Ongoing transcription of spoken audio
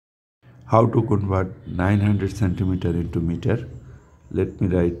How to convert 900 centimeter into meter? Let me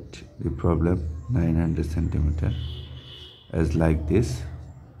write the problem. 900 centimeter as like this.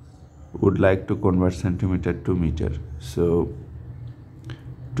 Would like to convert centimeter to meter. So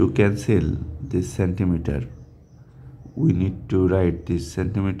to cancel this centimeter, we need to write this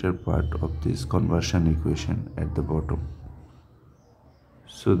centimeter part of this conversion equation at the bottom,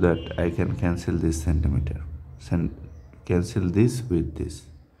 so that I can cancel this centimeter. Cancel this with this,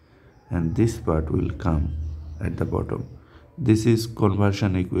 and this part will come at the bottom. This is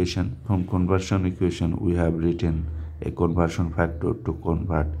conversion equation. From conversion equation we have written a conversion factor to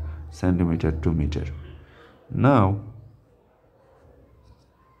convert centimeter to meter. Now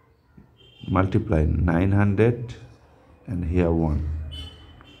multiply 900 and here 1.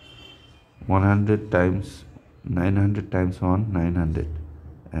 100 times 900 times 1, 900,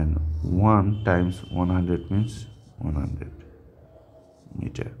 and 1 times 100 means 100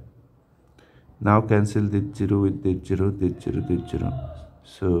 meter. Now cancel this 0 with this 0, this 0, this 0.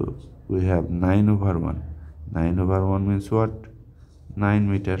 So we have 9 over 1. 9 over 1 means what?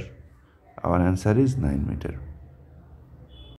 9 meter. Our answer is 9 meter.